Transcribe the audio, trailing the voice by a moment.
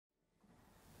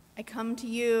I come to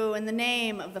you in the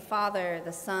name of the Father,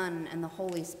 the Son, and the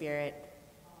Holy Spirit.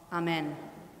 Amen.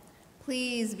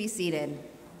 Please be seated.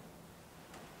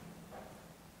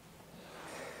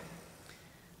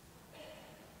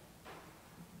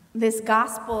 This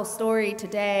gospel story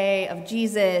today of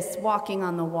Jesus walking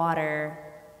on the water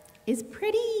is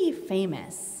pretty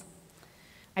famous.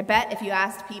 I bet if you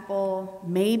asked people,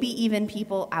 maybe even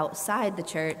people outside the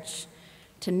church,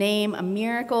 to name a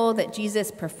miracle that Jesus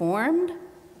performed,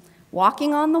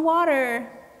 walking on the water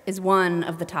is one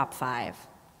of the top 5.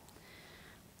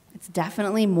 It's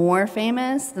definitely more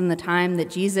famous than the time that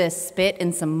Jesus spit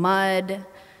in some mud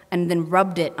and then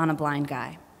rubbed it on a blind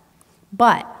guy.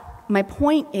 But my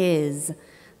point is,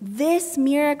 this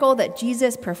miracle that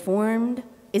Jesus performed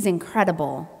is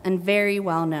incredible and very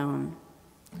well known.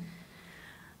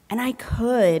 And I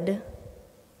could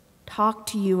talk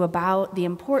to you about the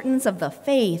importance of the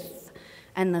faith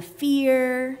and the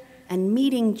fear and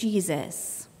meeting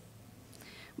Jesus.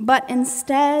 But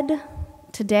instead,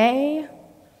 today,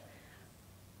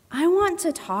 I want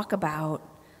to talk about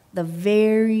the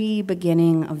very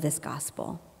beginning of this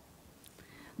gospel.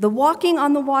 The walking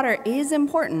on the water is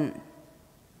important,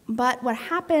 but what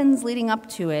happens leading up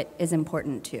to it is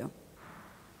important too.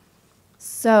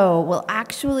 So we'll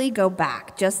actually go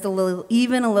back just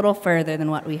even a little further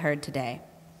than what we heard today.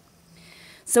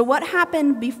 So what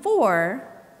happened before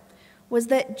was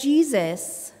that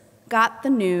Jesus got the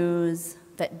news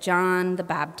that John the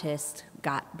Baptist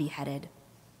got beheaded.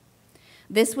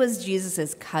 This was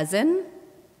Jesus' cousin,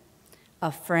 a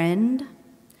friend,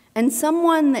 and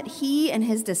someone that he and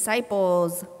his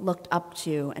disciples looked up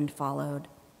to and followed.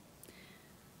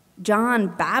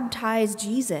 John baptized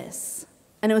Jesus,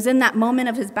 and it was in that moment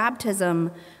of his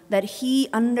baptism that he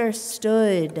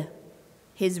understood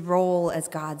his role as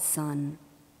God's son.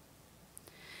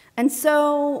 And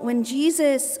so when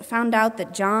Jesus found out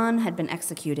that John had been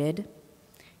executed,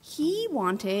 he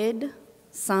wanted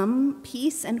some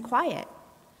peace and quiet.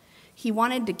 He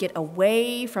wanted to get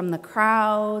away from the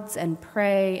crowds and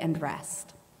pray and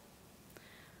rest.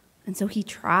 And so he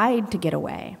tried to get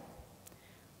away,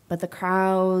 but the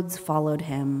crowds followed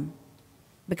him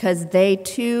because they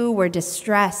too were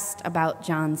distressed about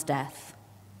John's death.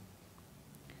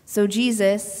 So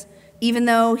Jesus, even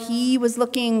though he was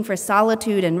looking for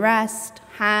solitude and rest,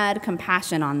 had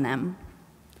compassion on them.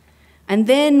 And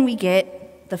then we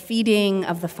get the feeding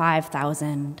of the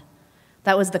 5,000.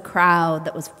 That was the crowd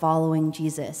that was following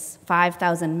Jesus,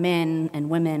 5,000 men and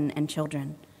women and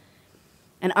children.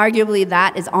 And arguably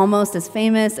that is almost as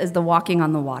famous as the walking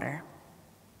on the water.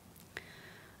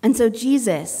 And so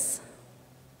Jesus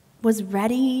was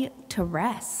ready to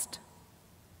rest.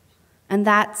 And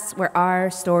that's where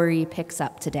our story picks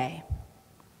up today.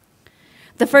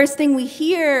 The first thing we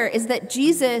hear is that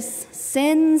Jesus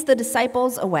sends the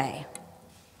disciples away.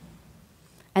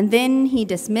 And then he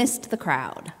dismissed the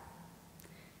crowd.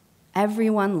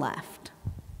 Everyone left.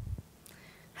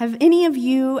 Have any of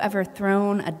you ever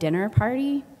thrown a dinner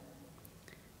party?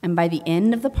 And by the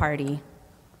end of the party,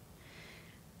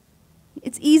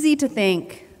 it's easy to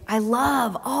think, I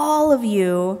love all of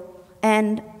you,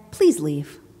 and please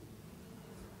leave.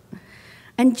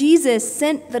 And Jesus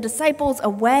sent the disciples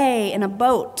away in a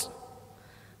boat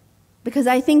because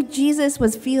I think Jesus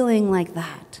was feeling like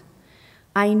that.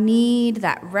 I need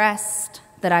that rest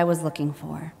that I was looking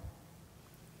for.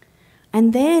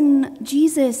 And then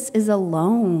Jesus is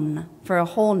alone for a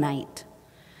whole night,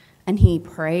 and he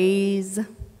prays.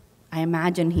 I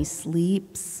imagine he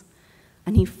sleeps,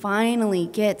 and he finally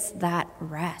gets that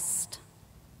rest.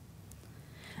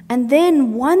 And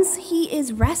then once he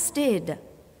is rested,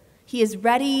 he is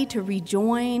ready to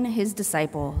rejoin his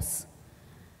disciples.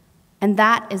 And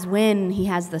that is when he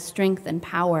has the strength and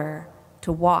power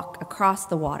to walk across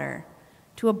the water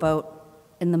to a boat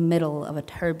in the middle of a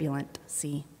turbulent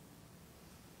sea.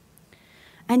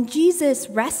 And Jesus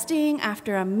resting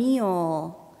after a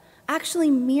meal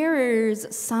actually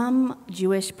mirrors some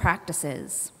Jewish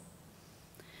practices.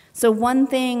 So one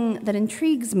thing that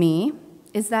intrigues me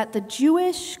is that the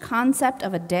Jewish concept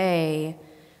of a day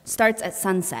starts at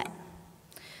sunset.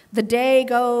 The day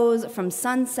goes from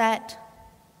sunset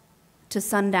to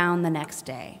sundown the next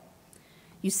day.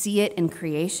 You see it in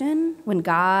creation, when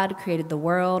God created the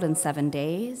world in 7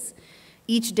 days.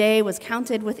 Each day was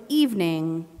counted with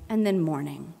evening and then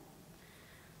morning.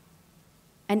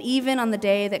 And even on the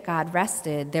day that God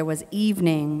rested, there was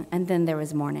evening and then there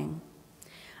was morning.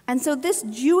 And so this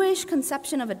Jewish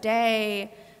conception of a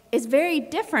day is very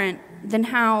different than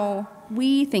how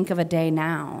we think of a day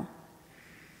now.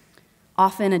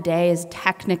 Often a day is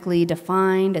technically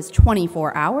defined as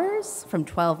 24 hours, from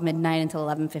 12 midnight until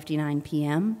 11:59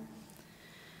 p.m.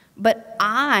 But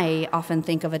I often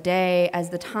think of a day as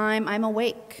the time I'm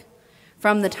awake,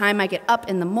 from the time I get up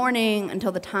in the morning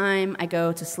until the time I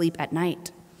go to sleep at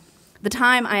night. The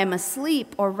time I am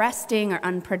asleep or resting or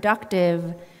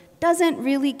unproductive doesn't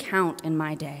really count in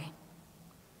my day.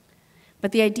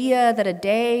 But the idea that a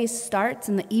day starts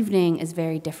in the evening is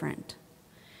very different,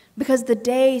 because the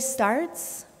day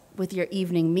starts with your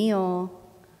evening meal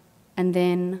and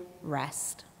then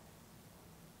rest.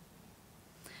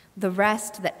 The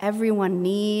rest that everyone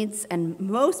needs and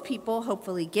most people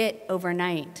hopefully get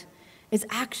overnight is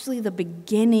actually the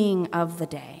beginning of the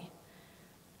day.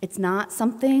 It's not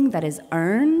something that is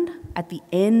earned at the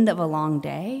end of a long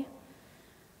day.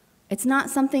 It's not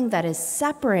something that is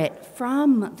separate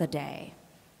from the day.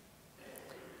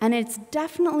 And it's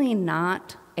definitely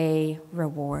not a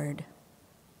reward.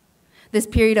 This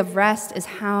period of rest is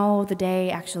how the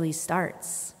day actually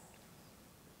starts.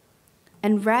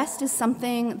 And rest is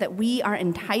something that we are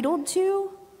entitled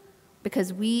to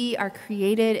because we are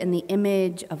created in the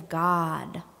image of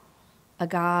God, a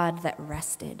God that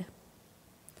rested.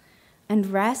 And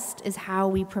rest is how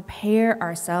we prepare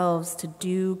ourselves to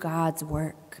do God's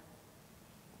work.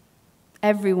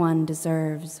 Everyone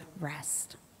deserves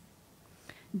rest.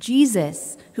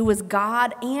 Jesus, who was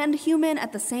God and human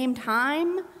at the same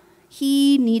time,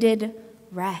 he needed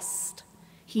rest.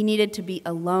 He needed to be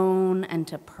alone and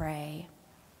to pray.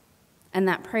 And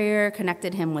that prayer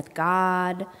connected him with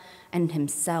God and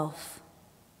himself.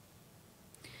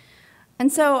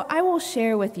 And so I will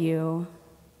share with you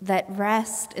that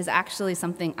rest is actually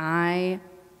something I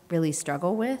really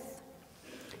struggle with.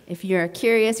 If you're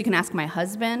curious, you can ask my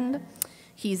husband.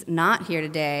 He's not here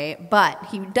today, but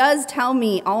he does tell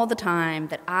me all the time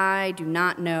that I do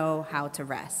not know how to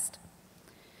rest.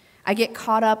 I get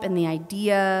caught up in the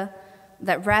idea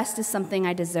that rest is something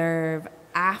I deserve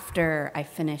after I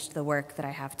finish the work that I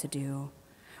have to do.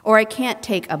 Or I can't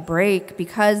take a break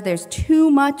because there's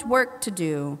too much work to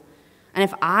do. And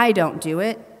if I don't do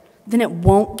it, then it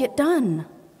won't get done.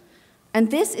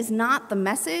 And this is not the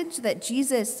message that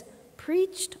Jesus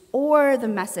preached or the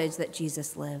message that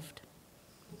Jesus lived.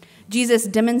 Jesus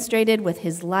demonstrated with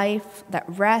his life that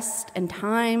rest and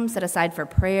time set aside for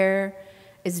prayer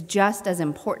is just as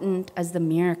important as the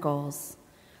miracles,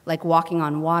 like walking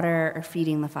on water or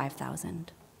feeding the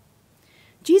 5,000.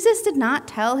 Jesus did not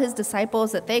tell his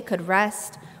disciples that they could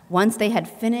rest once they had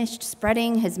finished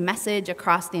spreading his message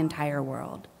across the entire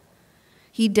world.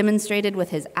 He demonstrated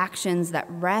with his actions that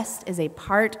rest is a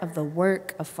part of the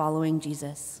work of following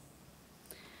Jesus.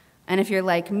 And if you're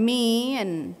like me,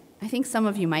 and I think some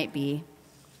of you might be,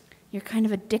 you're kind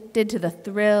of addicted to the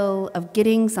thrill of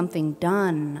getting something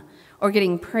done or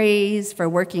getting praise for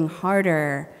working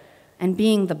harder and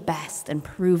being the best and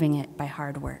proving it by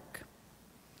hard work.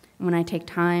 And when I take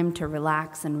time to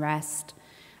relax and rest,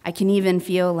 I can even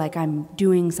feel like I'm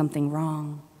doing something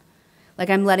wrong, like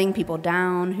I'm letting people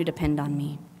down who depend on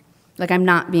me, like I'm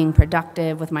not being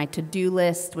productive with my to-do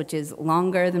list, which is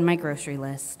longer than my grocery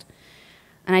list,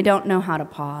 and I don't know how to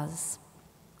pause.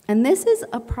 And this is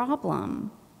a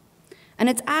problem, and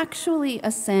it's actually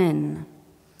a sin,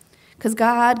 because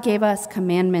God gave us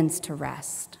commandments to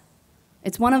rest.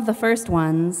 It's one of the first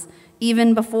ones,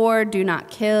 even before do not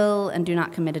kill and do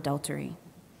not commit adultery.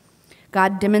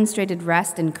 God demonstrated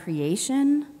rest in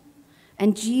creation,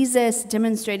 and Jesus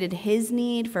demonstrated his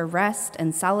need for rest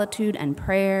and solitude and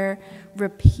prayer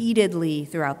repeatedly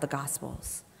throughout the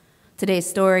Gospels. Today's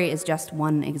story is just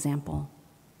one example.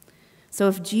 So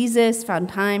if Jesus found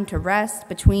time to rest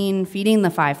between feeding the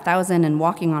 5,000 and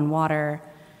walking on water,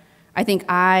 I think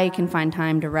I can find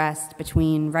time to rest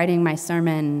between writing my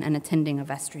sermon and attending a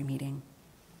vestry meeting.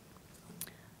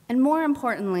 And more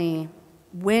importantly,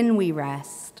 when we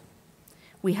rest,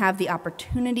 we have the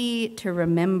opportunity to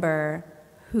remember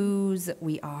whose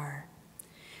we are.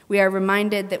 We are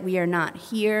reminded that we are not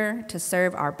here to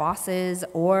serve our bosses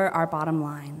or our bottom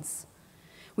lines.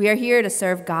 We are here to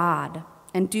serve God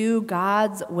and do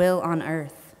God's will on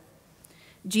earth.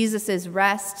 Jesus'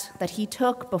 rest that he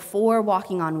took before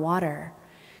walking on water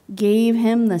gave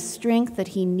him the strength that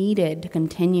he needed to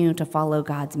continue to follow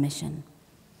God's mission.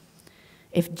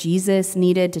 If Jesus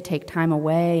needed to take time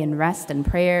away and rest and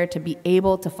prayer to be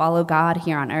able to follow God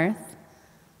here on earth,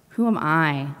 who am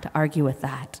I to argue with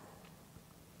that?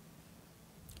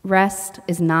 Rest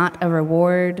is not a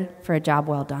reward for a job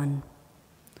well done.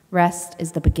 Rest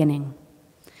is the beginning.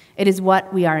 It is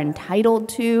what we are entitled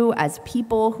to as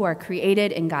people who are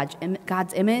created in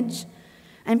God's image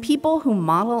and people who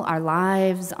model our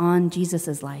lives on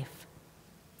Jesus' life.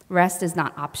 Rest is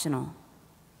not optional.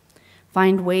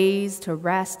 Find ways to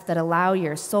rest that allow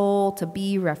your soul to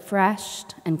be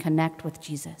refreshed and connect with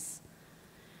Jesus.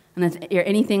 And if you're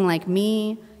anything like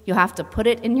me, you'll have to put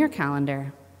it in your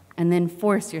calendar and then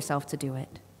force yourself to do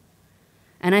it.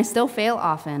 And I still fail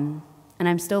often, and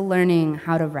I'm still learning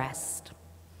how to rest,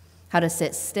 how to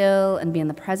sit still and be in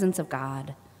the presence of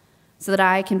God, so that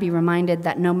I can be reminded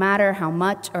that no matter how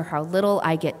much or how little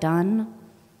I get done,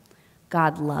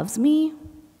 God loves me,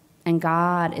 and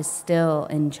God is still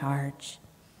in charge.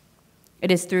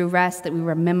 It is through rest that we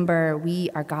remember we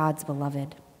are God's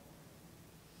beloved.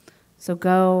 So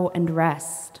go and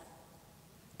rest.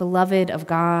 Beloved of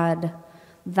God,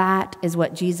 that is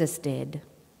what Jesus did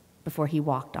before he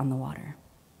walked on the water.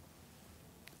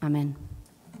 Amen.